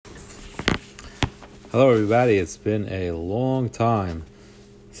Hello everybody, it's been a long time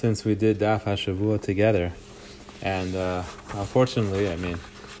since we did Daf HaShavua together, and unfortunately, it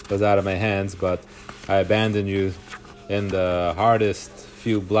was out of my hands, but I abandoned you in the hardest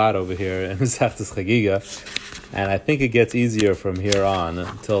few blot over here in Masechtas Chagiga, and I think it gets easier from here on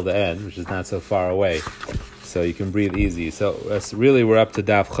until the end, which is not so far away, so you can breathe easy. So really we're up to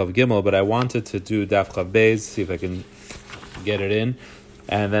Daf Chav Gimel, but I wanted to do Daf Chav Beis, see if I can get it in.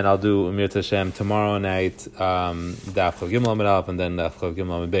 And then I'll do Umir Tashem tomorrow night, Daf Chav Gimel Amid Aleph, and then Daf Chav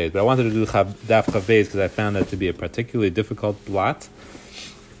Gimel Amid Beis. But I wanted to do Daf Chav Beis because I found that to be a particularly difficult blot,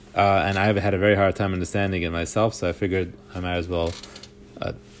 and I have had a very hard time understanding it myself. So I figured I might as well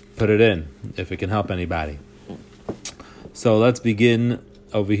put it in if it can help anybody. So let's begin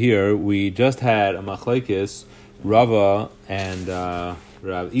over here. We just had a machlekes Rava and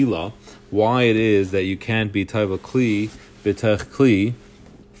Rav Ila. Why it is that you can't be taiva kli b'tech kli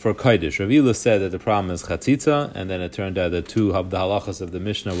for Kodesh. Rav Ila said that the problem is chatzitza, and then it turned out that two of the halachas of the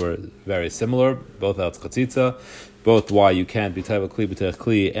Mishnah were very similar, both out chatzitza, both why you can't be taiva kli b'tech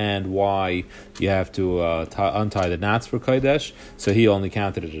kli, and why you have to untie the knots for Kodesh. So he only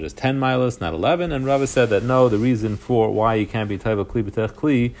counted it as 10 milas, not 11, and Rava said that no, the reason for why you can't be taiva kli b'tech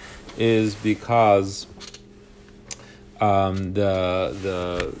kli is because we're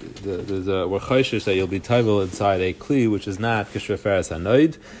chayshish that you'll be taivel inside a kli which is not k'shreferes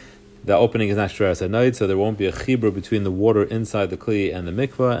hanoid. The opening is not shreferes hanoid, so there won't be a chibur between the water inside the kli and the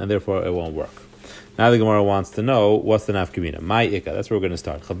mikvah, and therefore it won't work. Now the Gemara wants to know what's the nafkamina. My ikka. That's where we're going to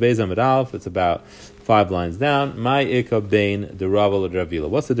start. Chavbez Amid Aleph. It's about 5 lines down. My ikka bein the Rava and Rav Ila.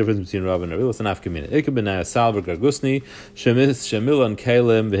 What's the difference between Rava and Rav Ila? What's the nafkamina? Ikka benaya salver gargusni shemilan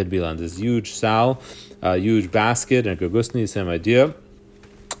kalim v'hidbilan. This huge sal. A huge basket and gargusni, same idea,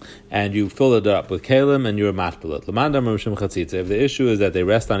 and you fill it up with kalim and you're matpilat. Lamandam Mishum chatzitza. If the issue is that they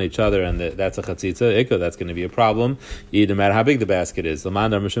rest on each other and that's a chatzitza, ikka, that's going to be a problem. No matter how big the basket is.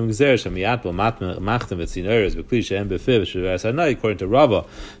 Lamandam Mishum gzer shamiyatbel machtem v'tzinores b'klisha and b'fiv shuvas hanai. According to Rava,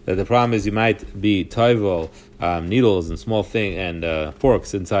 that the problem is you might be toivel needles and small thing and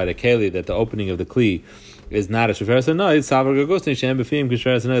forks inside a keli, that the opening of the kli is not a sheferes hanoid. Savar gargusni shem b'fim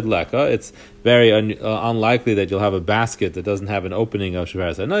k'sheferes hanoid leka. It's very unlikely that you'll have a basket that doesn't have an opening of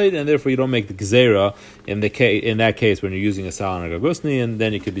sheferes hanoid, and therefore you don't make the gzera in that case when you're using a sal and a gargusni, and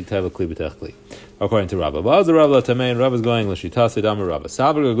then you could be tevel kli b'tech kli. According to Rava, Ba'az the Rava Tamein. Rava is going l'shitasi damar Rava.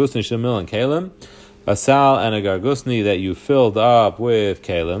 Savar gargusni shemil and kalim. A sal and a gargusni that you filled up with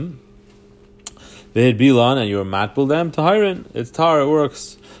kalim. V'hid bilan, and you're matbul them tahirin. It's tar. It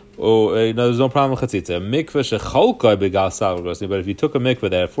works. There's no problem with chatzitza. Mikveh shecholka begal sal gargusni. But if you took a mikveh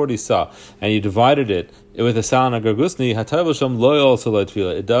that had 40 sa and you divided it with a sal and a gargusni, hatayvel sham loyal salot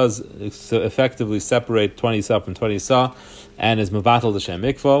tefillah. It does effectively separate 20 sa from 20 sa and is mevatel the shem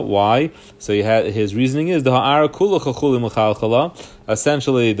mikveh. Why? So his reasoning is the ha'ara kula chachuli mechalchala.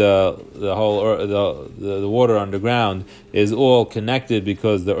 Essentially, the water underground is all connected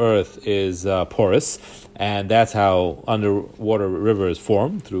because the earth is porous. And that's how underwater rivers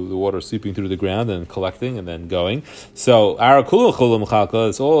form, through the water seeping through the ground and collecting and then going. So Arakula Chulam Chalka,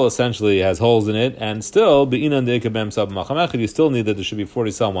 it's all essentially has holes in it, and still Be'inan de Ikabem Sab Machamechid, you still need that there should be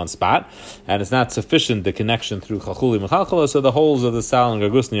 40 sal in one spot, and it's not sufficient the connection through Chachuli Mechalchala, so the holes of the sal and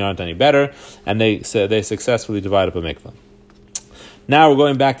Gargusni aren't any better, and they successfully divide up a mikvah. Now we're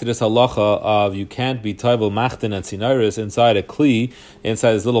going back to this halacha of you can't be taivel machtin and sinaris inside a kli,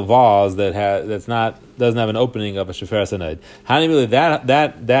 inside this little vase doesn't have an opening of a sheferes hanoid. Hanimili,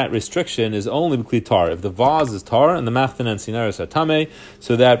 that restriction is only b'kli tar. If the vase is tar and the machtin and sinaris are tameh,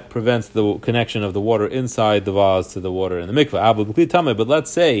 so that prevents the connection of the water inside the vase to the water in the mikveh. Abu b'kli tameh. But let's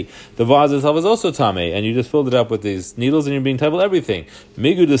say the vase itself is also tameh, and you just filled it up with these needles and you're being taivel everything.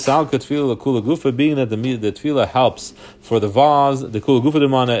 Migu de salka tefillah kula gufa, being that the tefillah helps for the vase, the kula gufa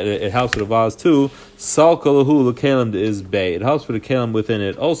demana, it helps for the vase too. Salka lahu l'kelim is bay. It helps for the kelim within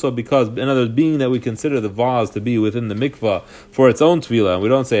it also, because in other words, being that we consider the vase to be within the mikvah for its own tefillah, and we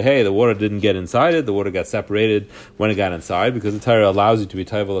don't say, hey, the water didn't get inside it, the water got separated when it got inside, because the Torah allows you to be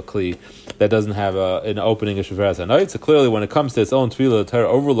taivel a kli that doesn't have an opening of sheferes hanoid. So clearly, when it comes to its own tefillah, the Torah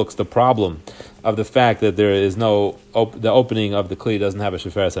overlooks the problem of the fact that there is no the opening of the kli doesn't have a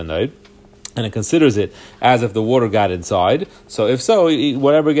sheferes hanoid, and it considers it as if the water got inside. So if so,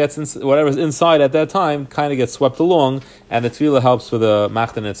 whatever's inside at that time kind of gets swept along, and the tefillah helps for the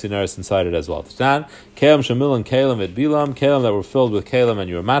machtan and sinaris inside it as well. Kelim shemil and kelim et bilam, kelim that were filled with kelim and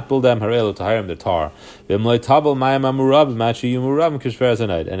you were matbul them, harelu tahirim the tar. V'mloi tabel mayam amurav machi yumurav kishferes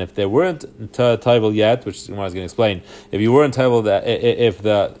hanoid. And if they weren't taivel yet, which I was going to explain, if you weren't taivel that, if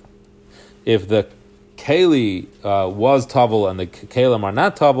the keli was tavel and the kelim are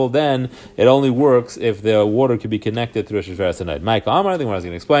not tavel, then it only works if the water could be connected through a shveres hanayid. Mike Amar, I think what I was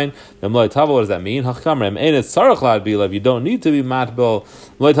going to explain. The mloi tavel, what does that mean? If you don't need to be matbel,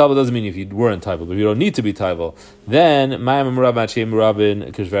 mloi tavel doesn't mean if you weren't tavel, but if you don't need to be tavel, then then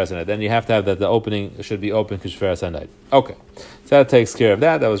you have to have that the opening should be open k'shveres hanayid. Okay, so that takes care of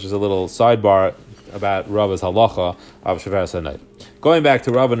that. That was just a little sidebar about Rava's halacha of shveres hanayid. Going back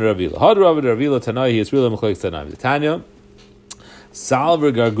to Rav and Ravila. Had Rav and Ravila Tanai, he is really Mechalik Tanai. The Tanya,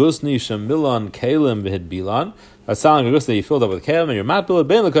 Salver Gargusni Shemilan Kalim V'hid Bilan. A Salver Gargusni you filled up with Kalim and your matbil,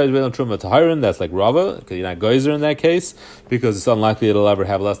 Ben Lekaj Ben Truma Tahirin, that's like Rava, because you're not geyser in that case, because it's unlikely it'll ever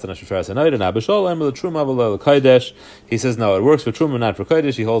have less than a Shveres HaNoid. And Abishol, Emel Truma V'Lel Kaidesh, he says no, it works for Truma, not for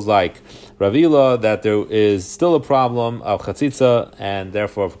Kaidesh. He holds like Ravila, that there is still a problem of Chatzitza, and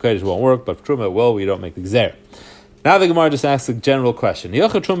therefore for Kaidesh won't work, but for Truma it will, we don't make the Gzer. Now the Gemara just asks a general question.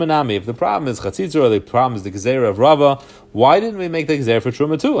 If the problem is chatzitza or the problem is the gezerah of Rava, why didn't we make the gezerah for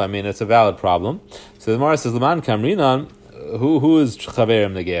truma too? I mean, it's a valid problem. So the Gemara says, "Leman kamrinan, who is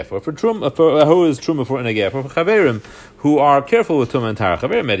chaverim negeh for truma? Who is truma for negeh for chaverim who are careful with truma and tara?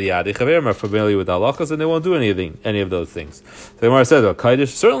 Chaverim mediyadi, chaverim are familiar with halachas and they won't do any of those things." So the Gemara says, "Well, kaidish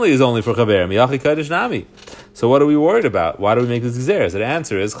certainly is only for chaverim. Yachi kaidish nami." So what are we worried about? Why do we make this gezerah? So the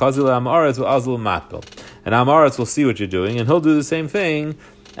answer is chazil amaretz v'azil matbel. And Amaretz will see what you're doing, and he'll do the same thing,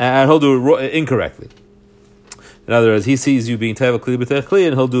 and he'll do it incorrectly. In other words, he sees you being tevel kli b'tech kli,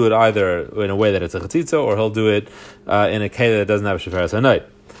 and he'll do it either in a way that it's a chatzitza, or he'll do it in a keli that doesn't have a sheferes hanayid.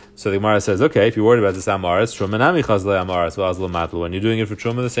 So the Gemara says, okay, if you're worried about this Amaretz, truma nami chazle Amaretz v'azlo matlu. When you're doing it for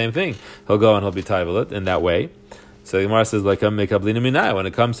truma, the same thing. He'll go and he'll be tevel it in that way. So the Gemara says, like mekablina minai. When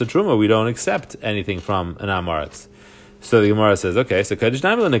it comes to truma, we don't accept anything from an Amaretz. So the Gemara says, okay, so Kaddish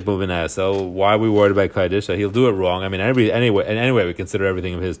Namilanik Bubinah. So why are we worried about Kaddish? So he'll do it wrong. I mean, anyway, we consider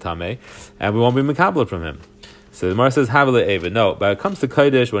everything of his Tameh, and we won't be Mekabla from him. So the Gemara says, Havile Eva. No, but when it comes to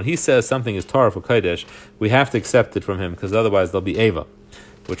Kaddish, when he says something is Torah for Kaddish, we have to accept it from him, because otherwise there'll be Eva,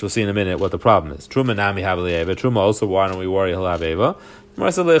 which we'll see in a minute what the problem is. Truma Nami Havile Eva. Truma also, why don't we worry he'll have Eva?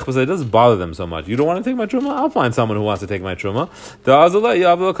 Gemara says, it doesn't bother them so much. You don't want to take my Truma? I'll find someone who wants to take my Truma.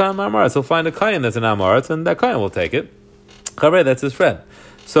 He'll find a Kayan that's an Amaretz, and that Kayan will take it. That's his friend.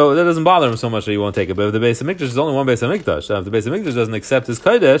 So that doesn't bother him so much that he won't take it. But if the Beis HaMikdash is only one Beis HaMikdash, if the Beis HaMikdash doesn't accept his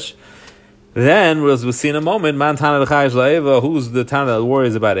Kodesh, then, as we'll see in a moment, Man Tana L'Chayish La'eva, who's the Tana that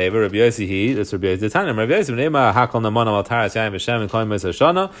worries about Eva? Rabbi Yossi he, it's Rabbi Yossi Tana. Rabbi Yossi, V'nema Hakol Namonam Al Taras Yain V'Shem and Kohen Beis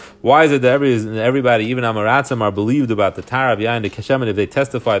HaShana. Why is it that everybody, even Amaratzim, are believed about the Tara of Yain, the Keshem, and if they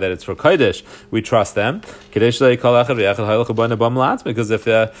testify that it's for Kodesh, we trust them? Because if the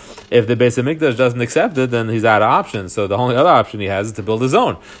Beis HaMikdash doesn't accept it, then he's out of options. So the only other option he has is to build his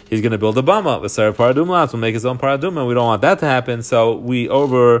own. He's going to build a Bama. V'Sar Paradum Latz will make his own Paradum, and we don't want that to happen, so we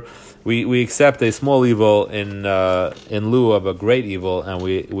accept a small evil in lieu of a great evil, and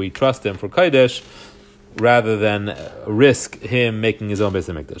we trust him for Kodesh rather than risk him making his own Beis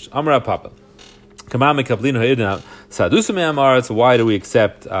HaMikdash. Amar Papa. Why do we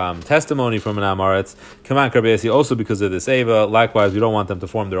accept testimony from an Amaretz? Also because of this Eva. Likewise, we don't want them to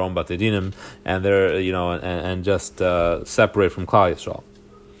form their own Batedinim and they're and just separate from Klal Yisrael.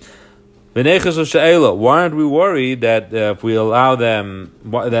 Why aren't we worried that if we allow them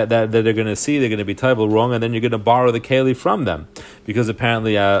that they're going to see they're going to be table wrong, and then you're going to borrow the keli from them? Because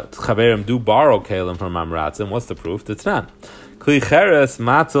apparently chaverim do borrow kelim from Amratzim. What's the proof? It's not. Kli cheres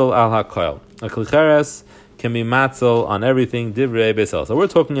matzel al hakoil. A kli cheres can be matzel on everything. Divrei beisel. So we're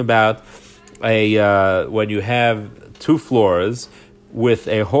talking about when you have two floors with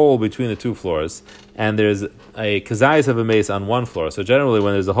a hole between the two floors, and there's a kazayis of a mace on one floor. So generally,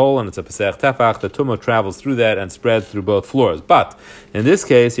 when there's a hole and it's a pesach tefach, the tumah travels through that and spreads through both floors. But in this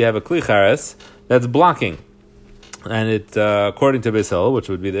case, you have a kli chares that's blocking, and it, according to Beis Hillel, which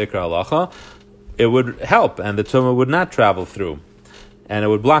would be the ikra halacha, it would help, and the tumah would not travel through, and it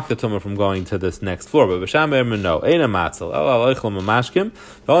would block the tumah from going to this next floor. But b'sham no, eina matzel, oichel mamashkim.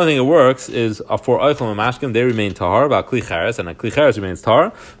 The only thing that works is for oichel mamashkim, they remain tahar, about kli chares, and a kli chares remains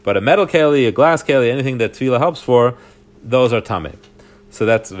tahar. But a metal keli, a glass keli, anything that tefillah helps for, those are tameh. So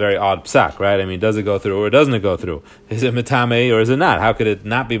that's a very odd psak, right? I mean, does it go through or doesn't it go through? Is it metame or is it not? How could it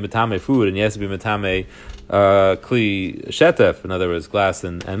not be metame food and yes, be metame kli shetef, in other words, glass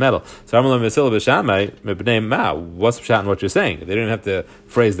and metal? So what's pshat in what you're saying? They didn't have to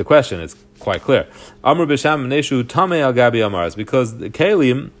phrase the question, it's quite clear. Amr b'sham neshu tame al gabi amaretz, because the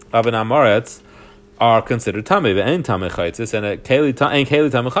kelim of an amaretz are considered tamei, and tamei chaitzis, and a keli tamei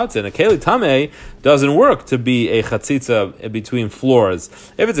chatzis, and a keli tamei doesn't work to be a chatzitza between floors.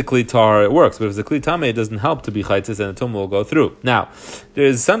 If it's a kli tar, it works, but if it's a kli tamei, it doesn't help to be chaitzis, and the tumah will go through. Now, there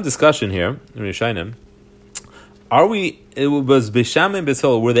is some discussion here in Rishonim It was Bisham and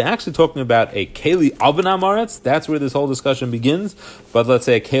Bishil, were they actually talking about a keli of an amaretz? That's where this whole discussion begins. But let's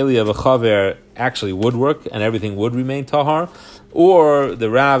say a keli of a chaver actually would work and everything would remain tahar. Or the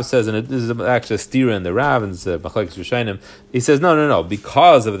Rav says, and this is actually a stira in the Rav, and it's Machlekes Rishonim, he says, no,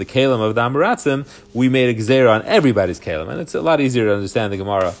 because of the kelim of the Amaratzim, we made a gzeira on everybody's kelim. And it's a lot easier to understand the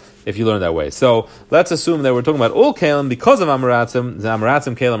Gemara if you learn that way. So let's assume that we're talking about all kelim because of Amaratzim. The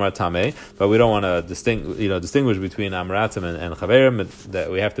Amaratzim kelim are tameh, but we don't want to distinguish between Amaratzim and Chaverim,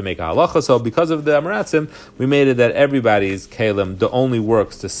 that we have to make a halacha. So because of the Amaratzim, we made it that everybody's kelim only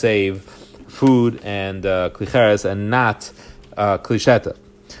works to save food and klicheres and not klisheta.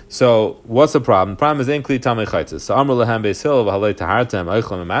 So what's the problem? The problem is in kli tamei chaitzes. So amr lehem beisil v'halei tahartem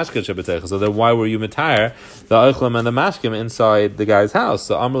oichlem and mashkim shebetecha. So then why were you matayar the oichlem and the mashkim inside the guy's house?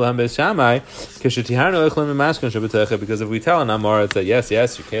 So amr lehem beis Shammai kishetiharnu oichlem and mashkim shebetecha. Because if we tell an amor that yes, your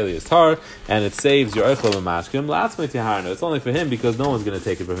keli is tar and it saves your oichlem and mashkim, la'atzmei tiharnu. It's only for him because no one's going to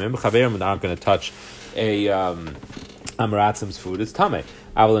take it from him. Chaverim aren't going to touch a amaratzim's food. It's tamei.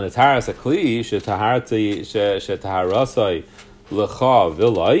 Aval in a taharas a kli shetaharasai.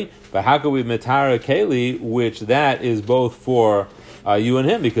 But how can we metara keli, which that is both for you and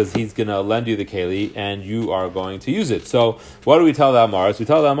him, because he's going to lend you the keli and you are going to use it. So what do we tell the Amaras? We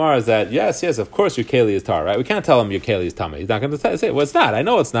tell the Amaras that yes, of course your keli is tar, right? We can't tell him your keli is tamei. He's not going to say, well, it's not. I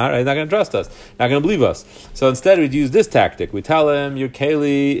know it's not. Right? He's not going to trust us. Not going to believe us. So instead we'd use this tactic. We tell him your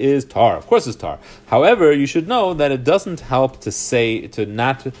keli is tar. Of course it's tar. However, you should know that it doesn't help to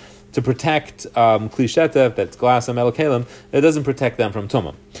protect klisheta, that's glass and metal kalim, it doesn't protect them from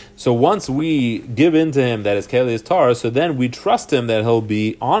tumah. So once we give in to him that his keli is tar, so then we trust him that he'll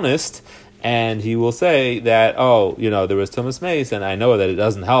be honest, and he will say that, there was tumas mace, and I know that it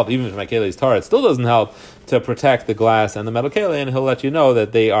doesn't help, even if my keli is tar, it still doesn't help to protect the glass and the metal keli, and he'll let you know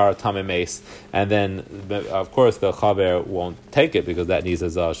that they are tamei mace, and then, of course, the chaver won't take it, because that needs a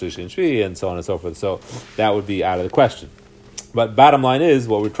shlishi and shvi, and so on and so forth, so that would be out of the question. But bottom line is,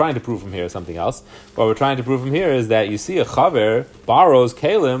 what we're trying to prove from here is something else. What we're trying to prove from here is that you see a chaver borrows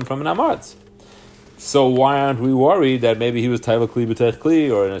kalim from an amaretz. So why aren't we worried that maybe he was taiva kli b'tech kli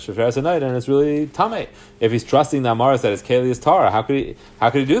or in a shefer night and it's really tamei? If he's trusting the amaretz that his keli is tar, how could he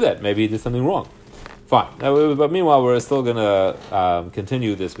do that? Maybe he did something wrong. Fine. But meanwhile, we're still going to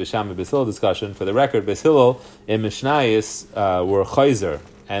continue this Bisham and Bishil discussion. For the record, Bishil and Mishnayis were chayzer,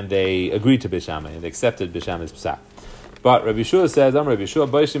 and they agreed to Bisham and they accepted Bisham's psak. But Rabbi Yeshua says, I'm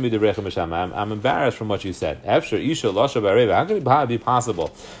embarrassed from what you said. How could it be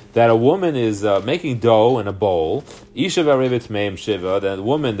possible that a woman is making dough in a bowl, that the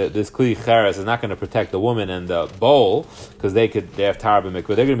woman, that this kli cheres is not going to protect the woman and the bowl, because they have tar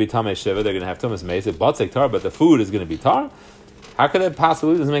b'mikvah, they're going to be tamei shiva, they're going to have tumas meis, but the food is going to be tar? How could that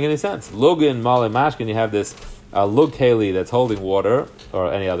possibly? It doesn't make any sense. Lugin, male, mashkin, you have this lug keli that's holding water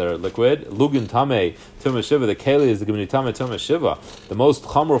or any other liquid. Lugin tamei tumah shiva. The keli is going to be tamei tumah shiva, the most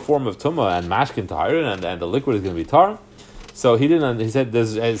chamor form of tumah, and mashkin tahirin, and the liquid is going to be tar. So he didn't. He said,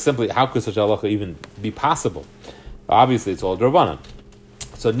 "There's simply how could such halacha even be possible?" Obviously, it's all drabanan.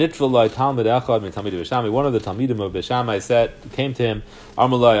 So Nitfalai Talmud Echad min Talmid Bishami, one of the Talmidim of Bishamai came to him,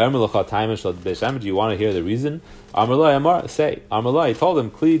 Amalai Amalacha Taimish Bishami, do you want to hear the reason? Amalai Amar, say, Amalai, he told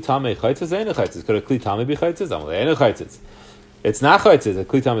him, Kli Tamei Chaitzes, Eina Chaitzes. Could a Kli Tamei be Chaitzes? Amalai, Eina Chaitzes. It's not Chaitzes, a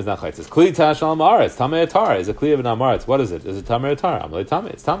Kli Tamei is not Chaitzes. Kli Tashal Amaretz, Tamei Atar, is a Kli of an Amaretz. What is it? Is it Tamei Atar? Amalai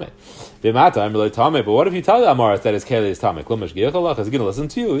Tamei, it's Tamei. Bimata, Amalai Tamei, but what if you tell the Amaretz that his Keli is Tamei? Klumash Giechalach, is he going to listen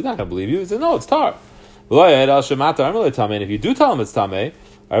to you? He's not going to believe you. He says, no, it's Tar. And if you do tell him it's Tamei,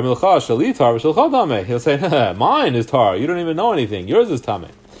 he'll say, mine is tar. You don't even know anything. Yours is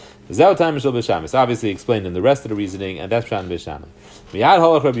tamei. It's obviously explained in the rest of the reasoning, and that's Pshat Bishame.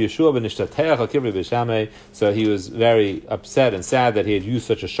 So he was very upset and sad that he had used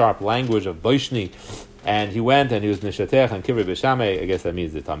such a sharp language of Boishni, and he went and he was Nishatech and Kivri Bishame. I guess that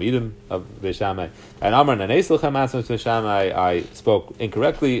means the Talmidim of Bishame. And Amar Nanes Lechem Atzmos Bishame, I spoke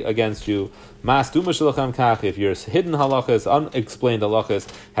incorrectly against you. Mas Duma Shalachem Kach, if your hidden halachas, unexplained halachas,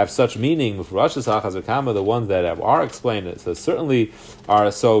 have such meaning, the ones that are explained, so certainly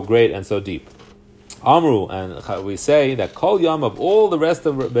are so great and so deep. Amru, and we say that Kol Yom, of all the rest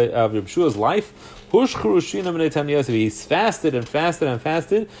of Yeshua's life, he's fasted and fasted and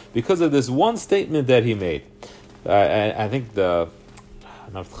fasted because of this one statement that he made. I think the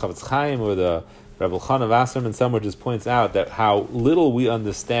Chavetz Chaim or the Rebbe Elchanan Wasserman somewhere just points out that how little we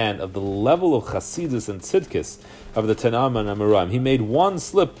understand of the level of Chasidus and Tzidkis of the Tanam and Amoraim. He made one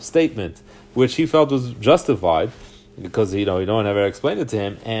slip statement which he felt was justified because no one ever explained it to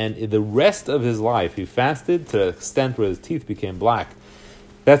him, and the rest of his life he fasted to the extent where his teeth became black.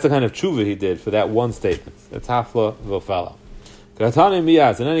 That's the kind of tshuva he did for that one statement. That's hafla v'fala. Katani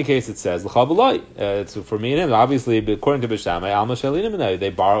miyaz. In any case, it says l'chabaloi. It's for me and him. Obviously, according to Bishamai, alma shalinim, they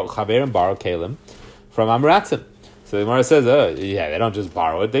borrow chaver and borrow kalim from Amratzim. So the Gemara says, they don't just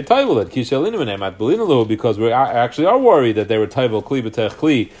borrow it; they table it. Because we actually are worried that they were table kli b'tech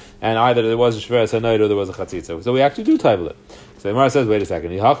kli, and either there was a shveres hanoid or there was a chatzitza. So we actually do table it. So the Gemara says, wait a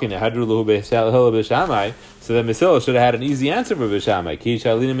second. So then Mesil should have had an easy answer for Bishamai.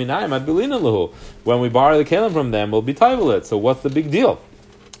 When we borrow the kalim from them, we'll be table it. So what's the big deal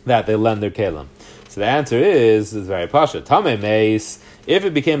that they lend their kalim? So the answer is very pasha. Tamei meis. If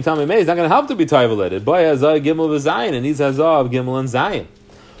it became Tamei Meis, it's not going to help to be Taivalet. Boy Hazah Gimel v'Zayin, and he's Hazah of Gimel and Zayin.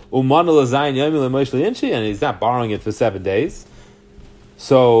 Umanal Zayin Yomil and Moshli Inchi, and he's not borrowing it for 7 days.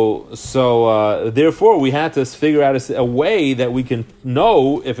 So therefore, we had to figure out a way that we can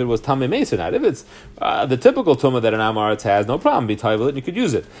know if it was Tamei Meis or not. If it's the typical Tumah that an Amaretz has, no problem, be Taivalet, you could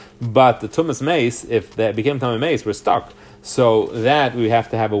use it. But the Tumas Meis, if that became Tamei Meis, we're stuck. So that we have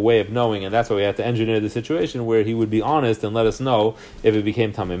to have a way of knowing, and that's why we have to engineer the situation where he would be honest and let us know if it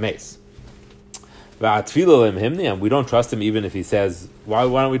became Tamei Meis. And we don't trust him even if he says, why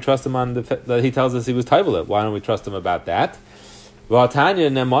don't we trust him on that he tells us he was Taivalet? Why don't we trust him about that? The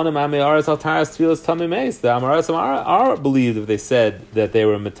Amaretz are believed if they said that they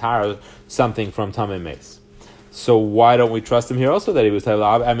were matar something from Tamei Meis. So why don't we trust him here also that he was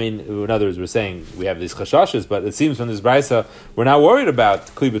Taivalet? I mean, in other words, we're saying we have these chashashes, but it seems from this brisa we're not worried about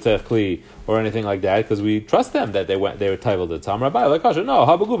kli b'tech kli or anything like that because we trust them that they were Taivalet. Tam Rabbi like kasha. No,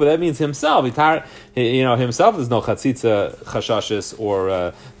 habaguva. That means himself. Himself is no chatzitza chashashes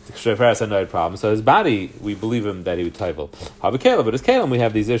or sheferes hanoid problem. So his body, we believe him that he would Taival. Habakela, but his kalim we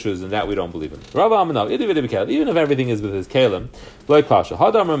have these issues, and that we don't believe him. Rabbi Amano, even if everything is with his kalim, like kasha.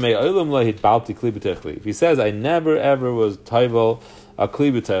 Hadamar me olam lahit balti kli b'tech kli. If he says I never ever was Taival a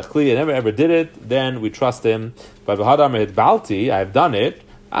kli b'tech kli, I never ever did it, then we trust him. But hadamar hit balti, I've done it.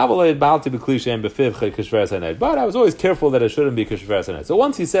 But I was always careful that it shouldn't be kishveres haned. So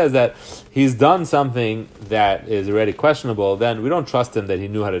once he says that he's done something that is already questionable, then we don't trust him that he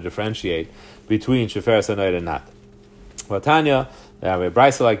knew how to differentiate between sheferes haned and not. Well, Tanya, we have a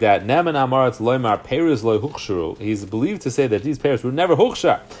brisa like that. Neman amaretz loymar peres loy huchshuru. He's believed to say that these pears were never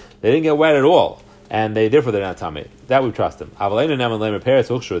huchshar. They didn't get wet at all, and therefore they're not tamei. That we trust him. Avaleinu neman loymar peres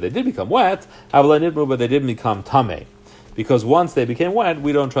huchshuru. They did become wet. Avaleinu nidmu, but they didn't become tamei. Because once they became wet,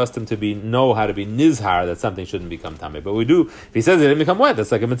 we don't trust him to know how to be nizhar that something shouldn't become tamei. But we do. If he says they didn't become wet,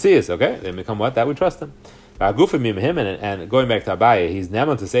 that's like a metzias, okay? They didn't become wet, that we trust him. And going back to Abaye, he's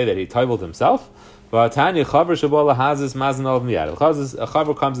never to say that he taivaled himself. A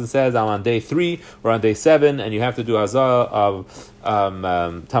chaver comes and says, I'm on day 3 or on day 7, and you have to do hazah of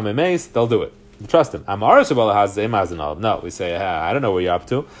tamei meis, they'll do it. Trust him. No, we say, I don't know where you're up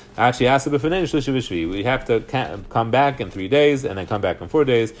to. Actually, we have to come back in 3 days, and then come back in 4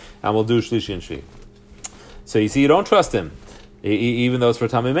 days, and we'll do shlishi and shvi. So you see, you don't trust him, even though it's for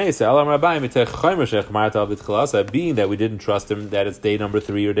Tamei Meis. Being that we didn't trust him, that it's day number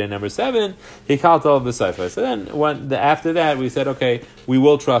 3 or day number 7, he called all the saifa. So then, after that, we said, okay, we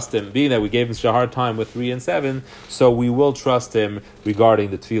will trust him. Being that we gave him such a hard time with 3 and 7, so we will trust him regarding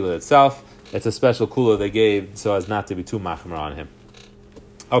the tefillah itself. It's a special kula they gave so as not to be too machmer on him.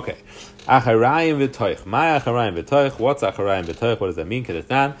 Okay. Acharayim v'toich. My acharayim v'toich. What's acharayim v'toich? What does that mean?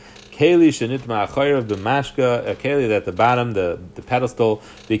 Kedetnan. Keli shenitma achayrav b'mashka. A keli that the bottom, the pedestal,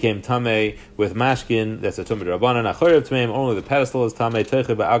 became tamei with mashkin. That's a tumah d'rabbanan. Achayrav tmeim. Only the pedestal is tamei.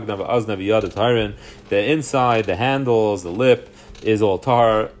 Teiche ba'agna v'azna v'yad ta'irin. The inside, the handles, the lip is all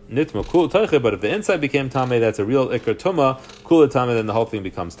tar. Nitma kul teiche. But if the inside became tamei, that's a real ikar tumah. Kula tamei, then the whole thing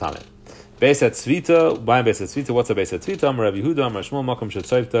becomes tamei. Beis Tzvita, why Beis Tzvita? What's a Beis Tzvita? Rav Yehuda, Rav Shmuel, Makom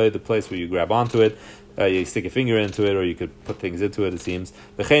Shetzayvta, the place where you grab onto it, you stick a finger into it, or you could put things into it. It seems.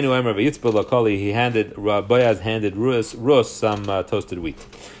 V'cheinu Rav Yitzpel Lakali, Rav Boaz handed Rus some toasted wheat.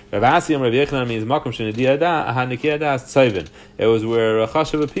 Rav Asiyam Rav Yechanan means Makom Shenidiyada, Hanikiyada Tzayvin. It was where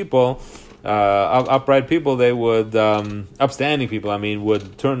chashuva people, upright people, they would upstanding people, would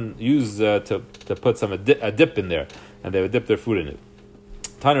use to put a dip in there, and they would dip their food in it.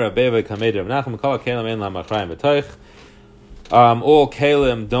 All kalim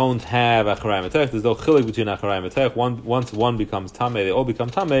don't have acharayim v'toich. There's no chilik between acharayim v'toich. Once one becomes tamei, they all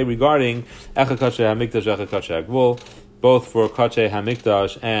become tamei regarding echa kachay hamikdash, echa kachay hagvul, both for kachay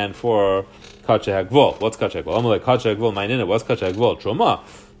hamikdash and for kachay hagvul. What's kachay hagvul? Amalei kachay hagvul. Ma'inina. What's kachay hagvul? Truma.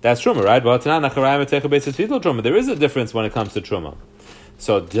 That's truma, right? But tanan acharayim v'toich beis tzvita truma. There is a difference when it comes to truma.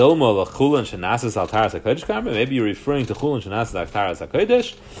 So Dilma lechulin shenasas al taras hakodesh karma. Maybe you're referring to chulin shenasas al taras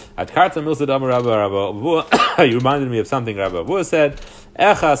hakodesh. At karta milsa dama Rabba. You reminded me of something Rabba Avua said.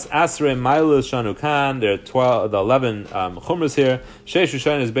 Echas Asre Mailus Shanukan. There are 11 chumras here. Sheish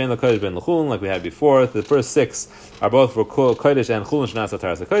Rishayin is Bein LaKodesh Bein L'Chulin, like we had before. The first 6 are both for Kodesh and Chulin Shenas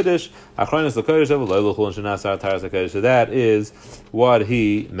Ataras HaKodesh. Achronis LaKodesh V'lo L'Chulin Shenas Ataras HaKodesh. So that is what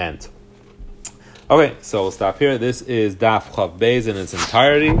he meant. Okay, so we'll stop here. This is Daf Chav Beis in its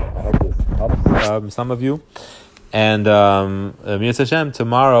entirety. I hope this helps some of you. And Mirza Hashem,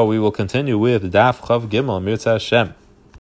 tomorrow we will continue with Daf Chav Gimel, Mirza Hashem.